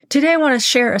Today, I want to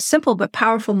share a simple but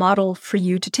powerful model for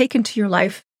you to take into your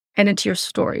life and into your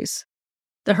stories,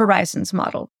 the Horizons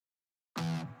model.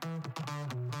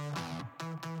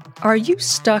 Are you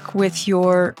stuck with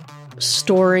your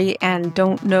story and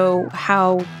don't know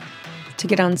how to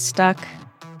get unstuck?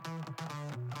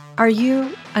 Are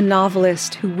you a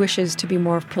novelist who wishes to be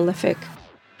more prolific?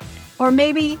 Or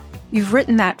maybe you've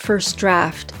written that first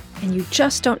draft and you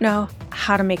just don't know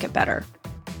how to make it better.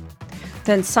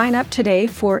 Then sign up today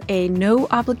for a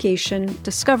no-obligation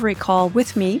discovery call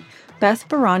with me, Beth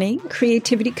Barani,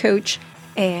 creativity coach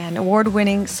and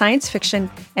award-winning science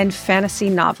fiction and fantasy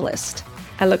novelist.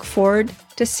 I look forward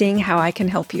to seeing how I can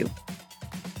help you.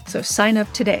 So sign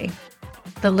up today.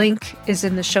 The link is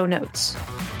in the show notes.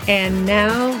 And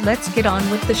now let's get on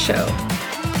with the show.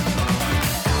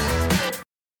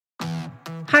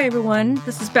 Hi, everyone.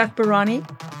 This is Beth Barani.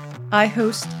 I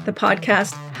host the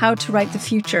podcast, How to Write the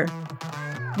Future.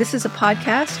 This is a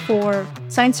podcast for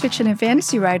science fiction and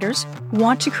fantasy writers who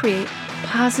want to create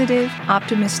positive,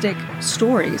 optimistic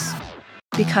stories.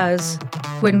 Because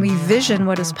when we vision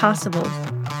what is possible,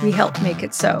 we help make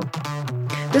it so.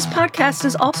 This podcast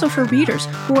is also for readers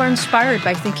who are inspired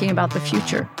by thinking about the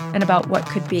future and about what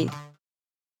could be.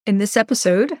 In this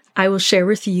episode, I will share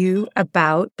with you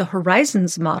about the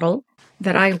Horizons model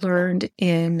that I learned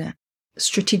in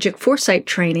strategic foresight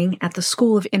training at the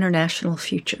School of International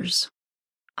Futures.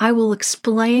 I will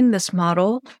explain this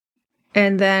model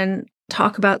and then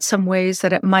talk about some ways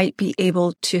that it might be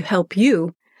able to help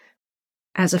you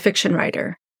as a fiction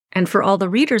writer. And for all the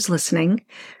readers listening,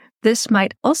 this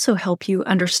might also help you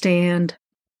understand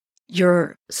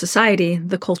your society,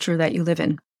 the culture that you live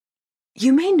in.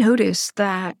 You may notice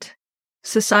that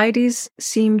societies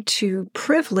seem to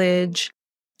privilege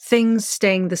things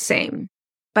staying the same.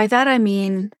 By that I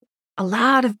mean a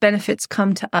lot of benefits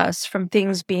come to us from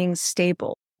things being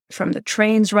stable, from the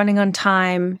trains running on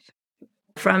time,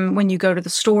 from when you go to the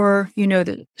store, you know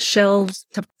the shelves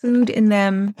have food in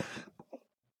them.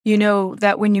 You know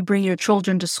that when you bring your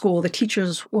children to school, the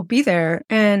teachers will be there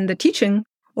and the teaching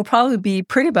will probably be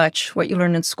pretty much what you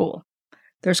learn in school.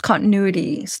 There's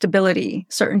continuity, stability,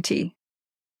 certainty.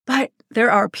 But there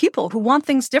are people who want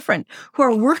things different, who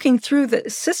are working through the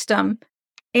system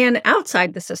and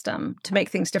outside the system to make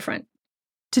things different.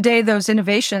 Today, those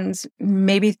innovations,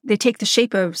 maybe they take the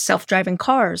shape of self-driving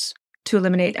cars to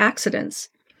eliminate accidents,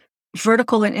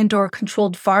 vertical and indoor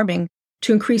controlled farming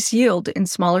to increase yield in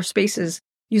smaller spaces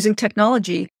using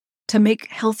technology to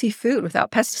make healthy food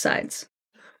without pesticides.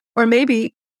 Or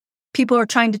maybe people are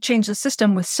trying to change the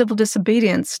system with civil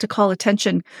disobedience to call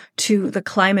attention to the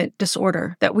climate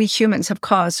disorder that we humans have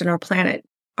caused in our planet,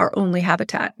 our only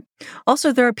habitat.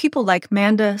 Also, there are people like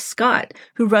Manda Scott,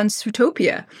 who runs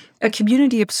Zootopia, a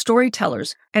community of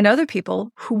storytellers, and other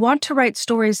people who want to write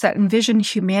stories that envision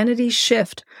humanity's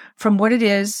shift from what it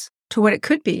is to what it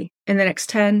could be in the next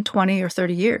 10, 20, or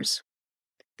 30 years.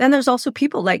 Then there's also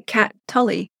people like Kat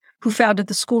Tully, who founded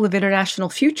the School of International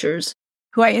Futures,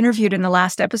 who I interviewed in the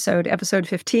last episode, episode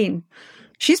 15.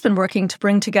 She's been working to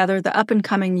bring together the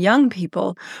up-and-coming young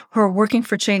people who are working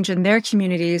for change in their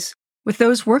communities with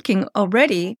those working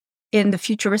already in the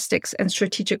futuristics and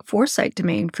strategic foresight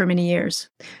domain for many years.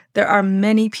 There are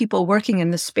many people working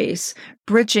in this space,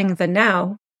 bridging the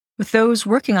now with those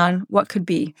working on what could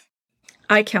be.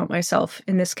 I count myself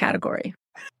in this category.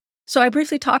 So I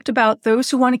briefly talked about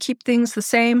those who want to keep things the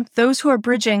same, those who are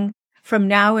bridging from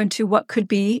now into what could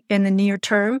be in the near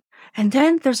term. And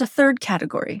then there's a third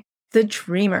category, the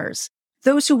dreamers,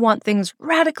 those who want things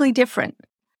radically different,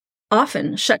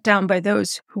 often shut down by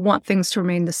those who want things to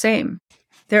remain the same.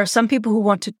 There are some people who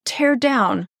want to tear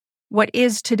down what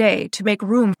is today to make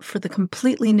room for the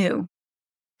completely new.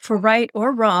 For right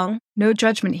or wrong, no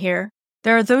judgment here,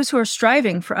 there are those who are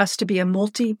striving for us to be a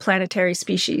multi-planetary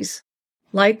species,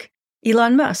 like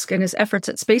Elon Musk and his efforts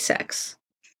at SpaceX,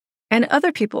 and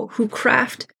other people who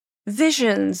craft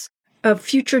visions of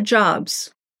future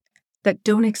jobs that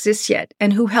don't exist yet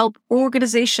and who help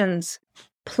organizations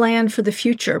plan for the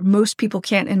future most people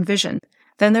can't envision.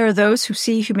 Then there are those who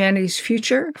see humanity's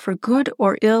future for good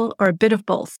or ill or a bit of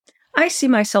both. I see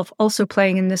myself also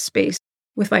playing in this space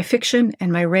with my fiction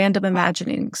and my random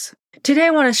imaginings. Today,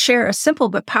 I want to share a simple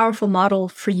but powerful model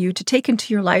for you to take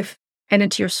into your life and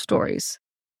into your stories,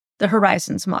 the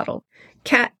Horizons model.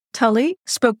 Kat Tully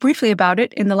spoke briefly about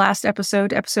it in the last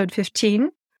episode, episode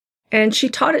 15, and she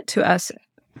taught it to us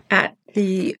at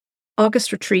the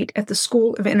August retreat at the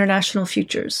School of International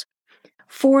Futures.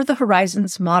 For the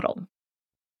Horizons model,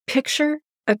 picture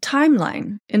a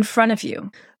timeline in front of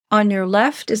you. On your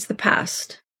left is the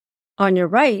past. On your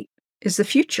right is the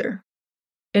future.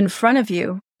 In front of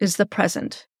you is the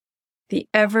present. the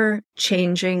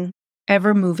ever-changing,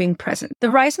 ever-moving present.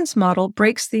 The Horizons model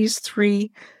breaks these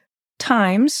three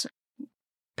times,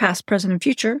 past, present, and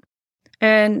future,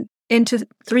 and into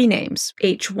three names.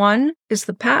 H1 is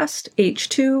the past,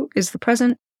 H2 is the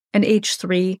present, and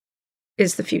H3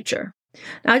 is the future.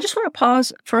 Now, I just want to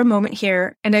pause for a moment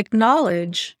here and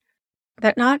acknowledge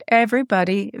that not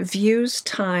everybody views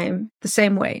time the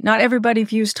same way. Not everybody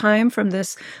views time from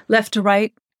this left to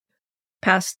right,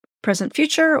 past, present,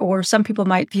 future, or some people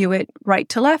might view it right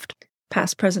to left,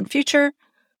 past, present, future.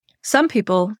 Some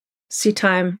people see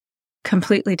time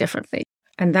completely differently,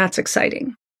 and that's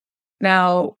exciting.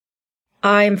 Now,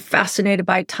 I'm fascinated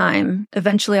by time.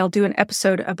 Eventually, I'll do an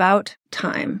episode about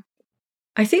time.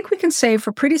 I think we can say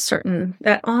for pretty certain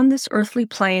that on this earthly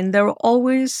plane, there will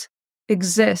always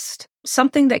exist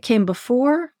something that came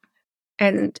before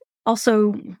and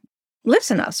also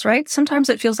lives in us, right? Sometimes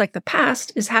it feels like the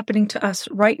past is happening to us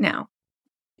right now.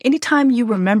 Anytime you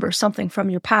remember something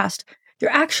from your past, you're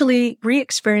actually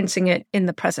re-experiencing it in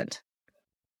the present.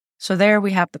 So there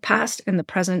we have the past and the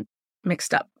present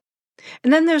mixed up.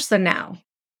 And then there's the now.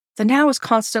 The now is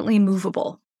constantly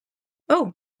movable.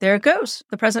 Oh, there it goes,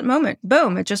 the present moment.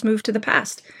 Boom, it just moved to the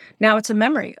past. Now it's a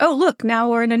memory. Oh, look, now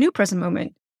we're in a new present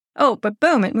moment. Oh, but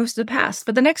boom, it moves to the past.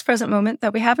 But the next present moment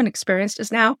that we haven't experienced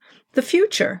is now the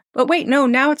future. But wait, no,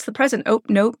 now it's the present. Oh,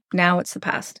 nope, now it's the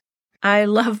past. I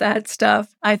love that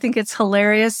stuff. I think it's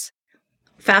hilarious,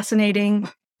 fascinating,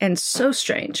 and so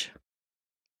strange.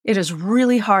 It is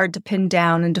really hard to pin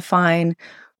down and define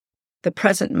the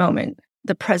present moment,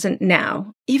 the present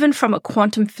now, even from a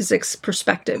quantum physics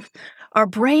perspective. Our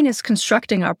brain is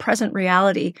constructing our present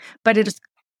reality, but it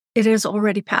is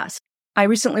already past. I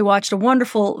recently watched a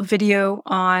wonderful video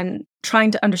on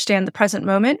trying to understand the present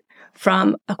moment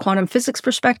from a quantum physics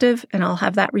perspective, and I'll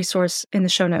have that resource in the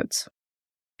show notes.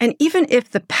 And even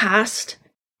if the past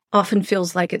often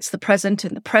feels like it's the present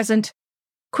and the present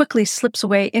quickly slips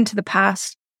away into the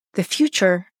past, the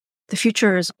future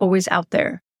is always out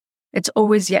there. It's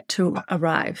always yet to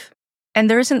arrive. And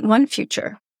there isn't one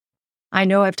future. I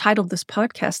know I've titled this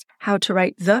podcast, How to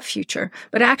Write the Future,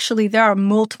 but actually there are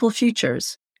multiple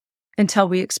futures until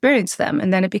we experience them,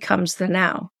 and then it becomes the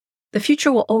now. The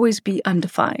future will always be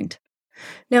undefined.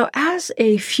 Now, as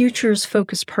a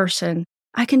futures-focused person,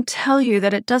 I can tell you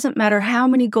that it doesn't matter how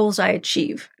many goals I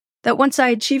achieve, that once I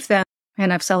achieve them,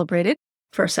 and I've celebrated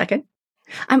for a second,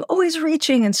 I'm always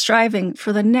reaching and striving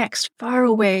for the next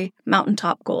faraway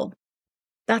mountaintop goal.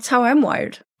 That's how I'm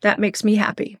wired. That makes me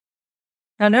happy.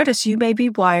 Now notice you may be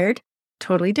wired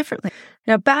totally differently.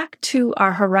 Now back to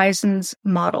our Horizons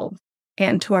model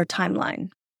and to our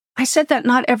timeline. I said that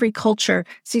not every culture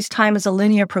sees time as a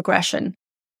linear progression,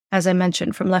 as I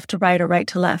mentioned, from left to right or right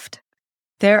to left.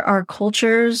 There are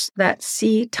cultures that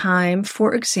see time,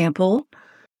 for example,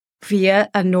 via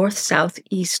a north, south,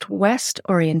 east, west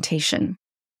orientation.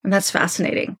 And that's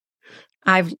fascinating.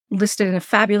 I've listed in a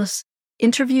fabulous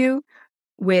interview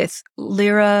with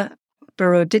Lera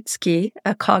Boroditsky,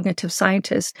 a cognitive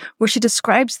scientist, where she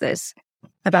describes this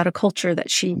about a culture that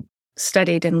she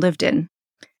studied and lived in.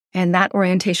 And that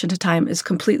orientation to time is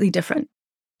completely different.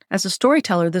 As a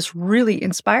storyteller, this really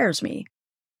inspires me.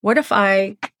 What if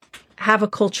I have a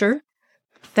culture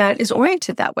that is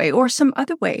oriented that way or some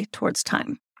other way towards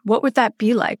time? What would that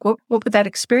be like? What would that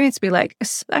experience be like,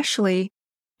 especially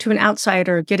to an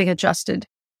outsider getting adjusted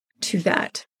to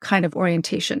that kind of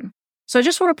orientation? So I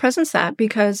just want to presence that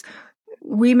because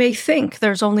we may think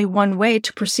there's only one way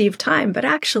to perceive time, but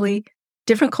actually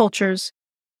different cultures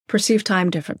perceive time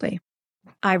differently.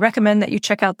 I recommend that you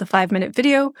check out the 5-minute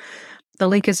video. The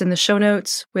link is in the show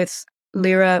notes with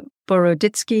Lera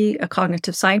Boroditsky, a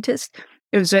cognitive scientist.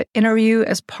 It was an interview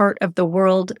as part of the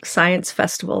World Science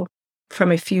Festival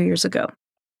from a few years ago.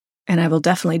 And I will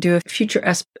definitely do a future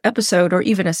episode or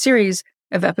even a series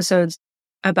of episodes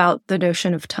about the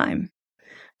notion of time.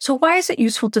 So why is it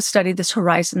useful to study this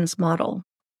Horizons model?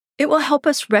 It will help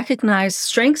us recognize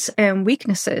strengths and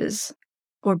weaknesses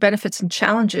or benefits and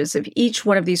challenges of each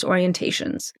one of these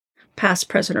orientations, past,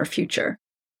 present, or future.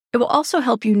 It will also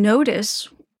help you notice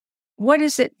what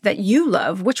is it that you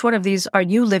love, which one of these are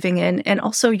you living in, and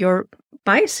also your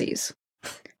biases.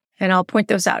 And I'll point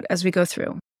those out as we go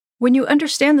through. When you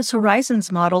understand this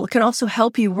Horizons model, it can also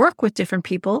help you work with different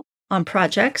people on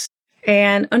projects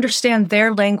and understand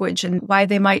their language and why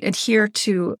they might adhere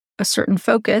to a certain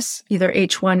focus, either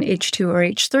H1, H2, or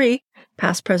H3,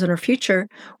 past, present, or future,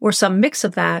 or some mix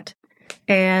of that.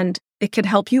 And it can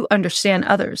help you understand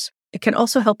others. It can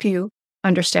also help you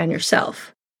understand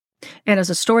yourself. And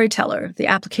as a storyteller, the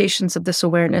applications of this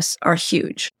awareness are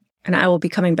huge. And I will be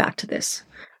coming back to this.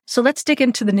 So let's dig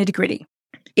into the nitty-gritty.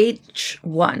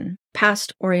 H1.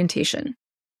 past orientation.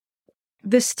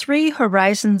 This 3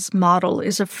 horizons model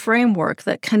is a framework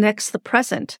that connects the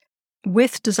present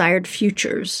with desired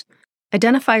futures,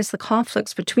 identifies the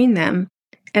conflicts between them,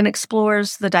 and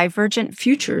explores the divergent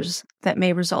futures that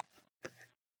may result.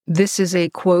 This is a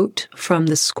quote from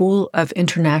the School of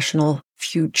International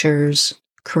Futures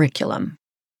curriculum.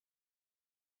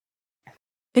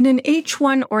 In an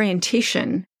H1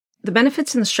 orientation, the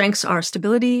benefits and strengths are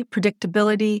stability,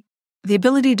 predictability, the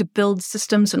ability to build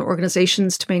systems and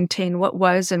organizations to maintain what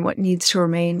was and what needs to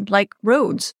remain, like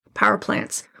roads, power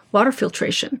plants, water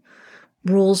filtration,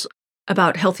 rules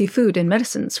about healthy food and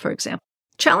medicines, for example.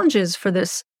 Challenges for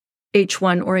this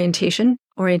H1 orientation,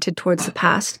 oriented towards the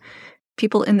past,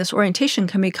 people in this orientation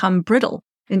can become brittle,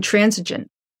 intransigent,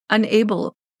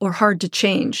 unable or hard to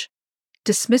change,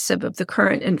 dismissive of the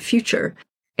current and future,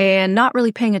 and not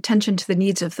really paying attention to the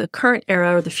needs of the current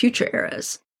era or the future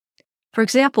eras. For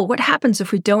example, what happens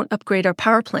if we don't upgrade our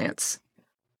power plants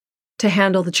to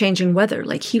handle the changing weather,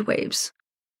 like heat waves?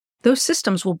 Those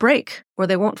systems will break or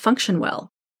they won't function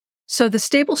well. So the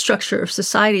stable structure of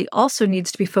society also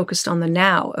needs to be focused on the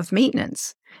now of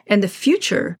maintenance and the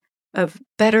future of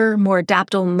better, more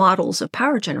adaptable models of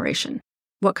power generation.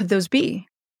 What could those be?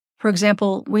 For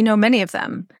example, we know many of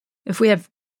them. If we have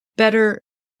better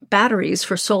batteries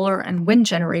for solar and wind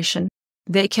generation,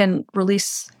 they can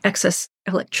release excess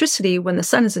electricity when the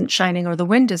sun isn't shining or the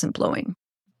wind isn't blowing.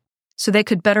 So they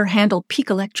could better handle peak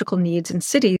electrical needs in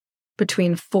cities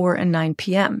between 4 and 9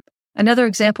 p.m. Another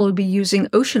example would be using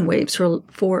ocean waves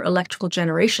for electrical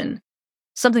generation,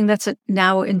 something that's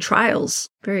now in trials.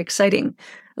 Very exciting.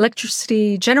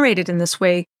 Electricity generated in this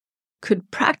way could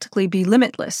practically be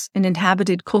limitless in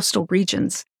inhabited coastal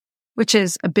regions, which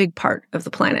is a big part of the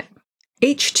planet.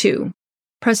 H2,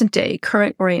 present day,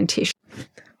 current orientation.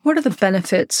 What are the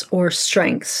benefits or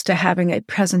strengths to having a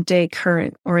present day,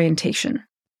 current orientation?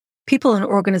 People and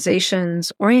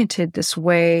organizations oriented this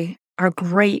way are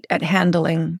great at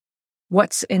handling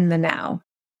what's in the now.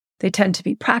 They tend to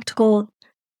be practical,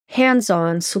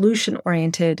 hands-on,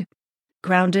 solution-oriented,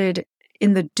 grounded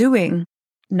in the doing,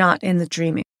 not in the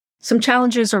dreaming. Some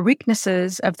challenges or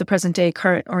weaknesses of the present-day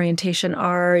current orientation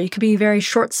are you can be very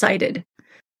short-sighted,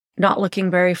 not looking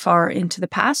very far into the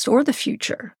past or the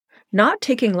future, not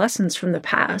taking lessons from the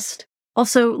past,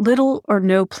 also little or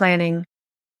no planning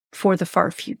for the far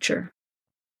future.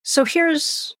 So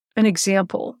here's an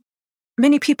example.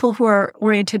 Many people who are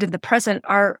oriented in the present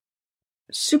are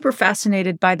super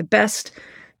fascinated by the best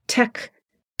tech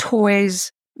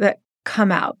toys that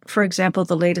come out. For example,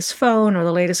 the latest phone or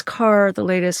the latest car, the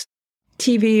latest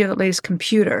TV or the latest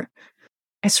computer.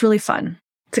 It's really fun.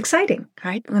 It's exciting,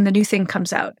 right? When the new thing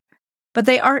comes out. But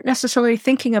they aren't necessarily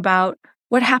thinking about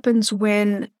what happens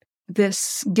when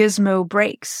this gizmo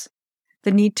breaks,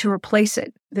 the need to replace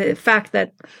it, the fact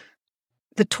that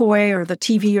the toy or the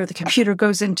TV or the computer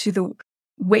goes into the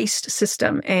waste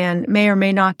system and may or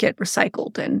may not get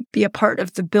recycled and be a part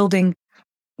of the building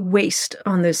waste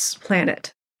on this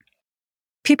planet.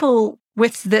 People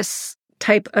with this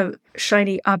type of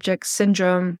shiny object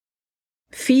syndrome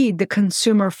feed the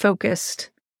consumer-focused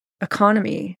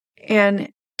economy and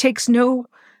takes no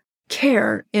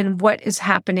care in what is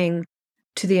happening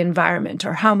to the environment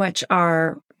or how much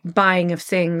our buying of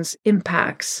things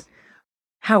impacts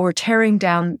how we're tearing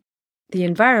down the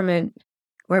environment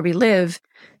where we live,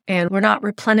 and we're not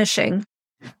replenishing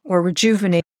or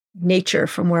rejuvenating nature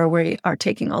from where we are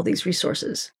taking all these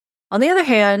resources. On the other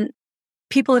hand,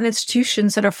 people in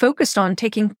institutions that are focused on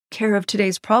taking care of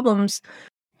today's problems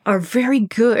are very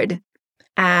good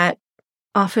at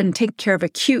often taking care of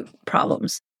acute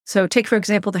problems. So take, for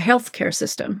example, the healthcare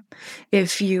system.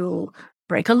 If you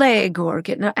break a leg or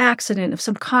get in an accident of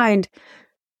some kind,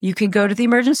 you can go to the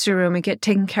emergency room and get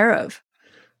taken care of.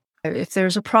 If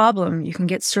there's a problem, you can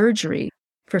get surgery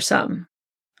for some.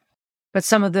 But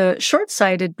some of the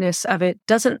short-sightedness of it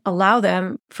doesn't allow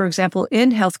them, for example,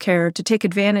 in healthcare, to take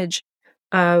advantage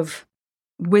of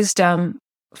wisdom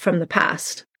from the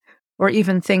past, or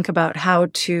even think about how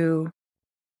to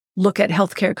look at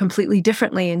healthcare completely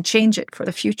differently and change it for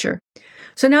the future.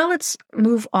 So now let's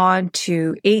move on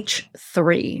to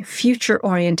H3, future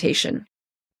orientation.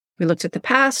 We looked at the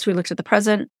past, we looked at the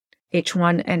present,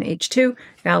 H1 and H2.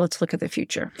 Now let's look at the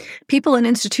future. People and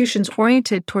institutions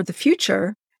oriented toward the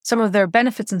future, some of their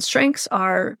benefits and strengths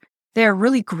are they're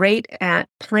really great at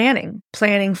planning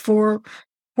for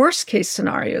worst case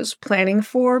scenarios, planning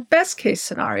for best case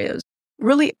scenarios,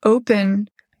 really open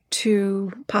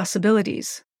to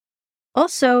possibilities.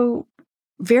 Also,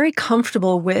 very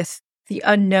comfortable with the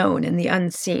unknown and the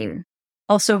unseen.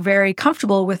 Also very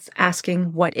comfortable with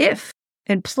asking what if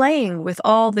and playing with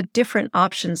all the different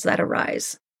options that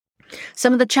arise.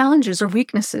 Some of the challenges or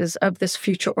weaknesses of this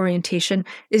future orientation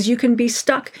is you can be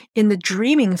stuck in the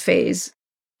dreaming phase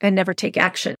and never take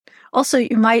action. Also,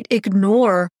 you might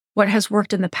ignore what has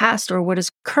worked in the past or what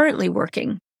is currently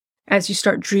working as you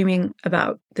start dreaming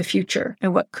about the future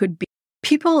and what could be.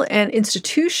 People and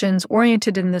institutions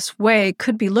oriented in this way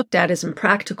could be looked at as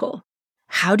impractical.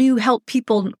 How do you help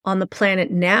people on the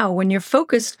planet now when you're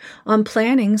focused on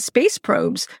planning space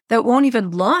probes that won't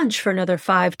even launch for another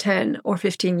 5, 10, or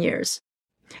 15 years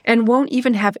and won't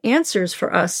even have answers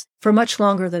for us for much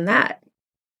longer than that?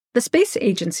 The space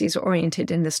agencies are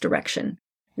oriented in this direction.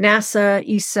 NASA,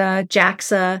 ESA,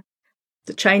 JAXA,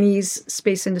 the Chinese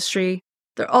space industry,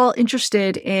 they're all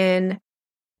interested in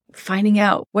finding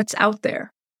out what's out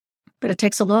there. But it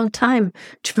takes a long time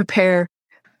to prepare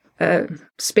a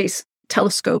space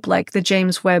telescope like the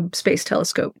James Webb Space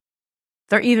Telescope.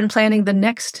 They're even planning the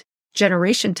next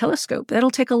generation telescope. That'll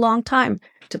take a long time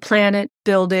to plan it,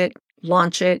 build it,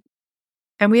 launch it.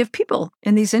 And we have people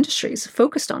in these industries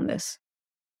focused on this.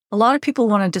 A lot of people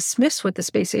want to dismiss what the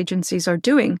space agencies are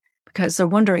doing because they're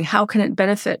wondering how can it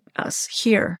benefit us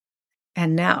here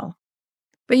and now.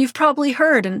 But you've probably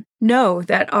heard and know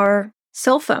that our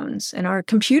cell phones and our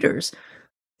computers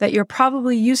that you're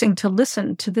probably using to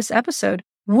listen to this episode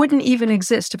wouldn't even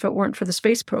exist if it weren't for the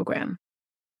space program.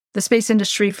 The space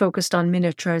industry focused on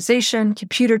miniaturization,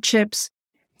 computer chips,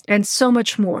 and so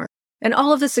much more. And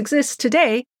all of this exists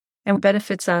today and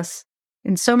benefits us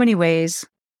in so many ways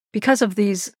because of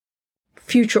these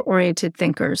future-oriented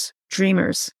thinkers,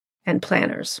 dreamers, and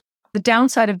planners. The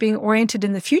downside of being oriented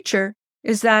in the future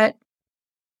is that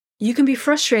you can be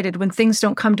frustrated when things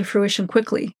don't come to fruition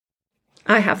quickly.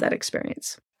 I have that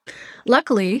experience.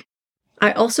 Luckily,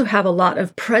 I also have a lot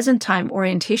of present time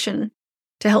orientation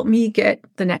to help me get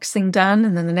the next thing done,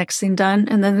 and then the next thing done,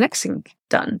 and then the next thing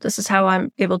done. This is how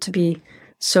I'm able to be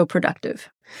so productive.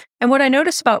 And what I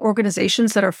notice about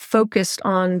organizations that are focused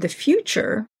on the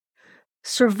future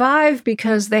survive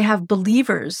because they have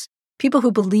believers, people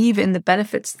who believe in the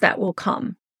benefits that will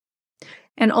come.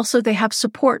 And also they have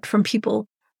support from people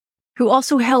who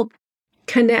also help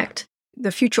connect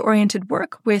the future-oriented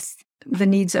work with the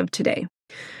needs of today.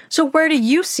 So where do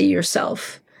you see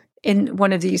yourself in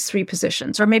one of these three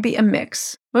positions, or maybe a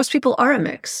mix? Most people are a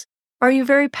mix. Are you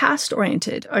very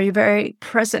past-oriented? Are you very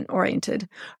present-oriented?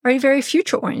 Are you very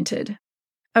future-oriented?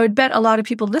 I would bet a lot of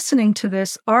people listening to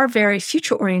this are very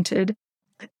future-oriented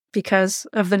because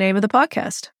of the name of the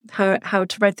podcast, How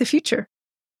to Write the Future.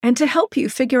 And to help you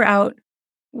figure out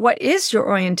what is your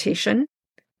orientation,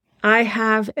 I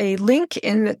have a link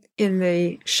in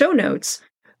the show notes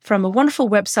from a wonderful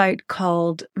website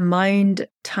called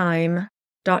mindtime.com,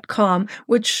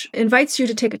 which invites you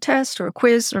to take a test or a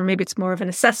quiz, or maybe it's more of an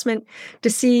assessment to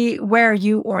see where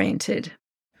you oriented.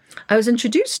 I was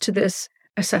introduced to this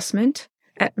assessment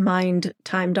at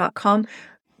mindtime.com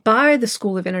by the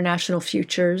School of International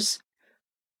Futures,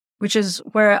 which is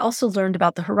where I also learned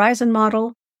about the Horizon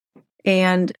model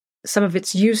and some of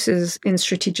its uses in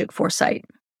strategic foresight.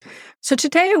 So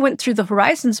today I went through the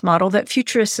Horizons model that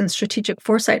futurists and strategic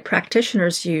foresight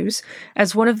practitioners use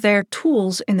as one of their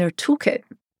tools in their toolkit.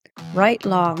 Write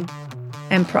long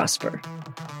and prosper.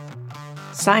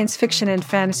 Science fiction and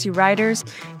fantasy writers,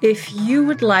 if you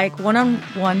would like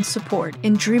one-on-one support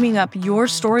in dreaming up your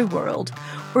story world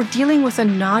or dealing with a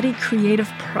knotty creative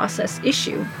process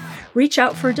issue, reach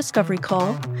out for a discovery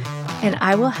call and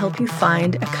I will help you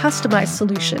find a customized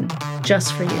solution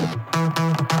just for you.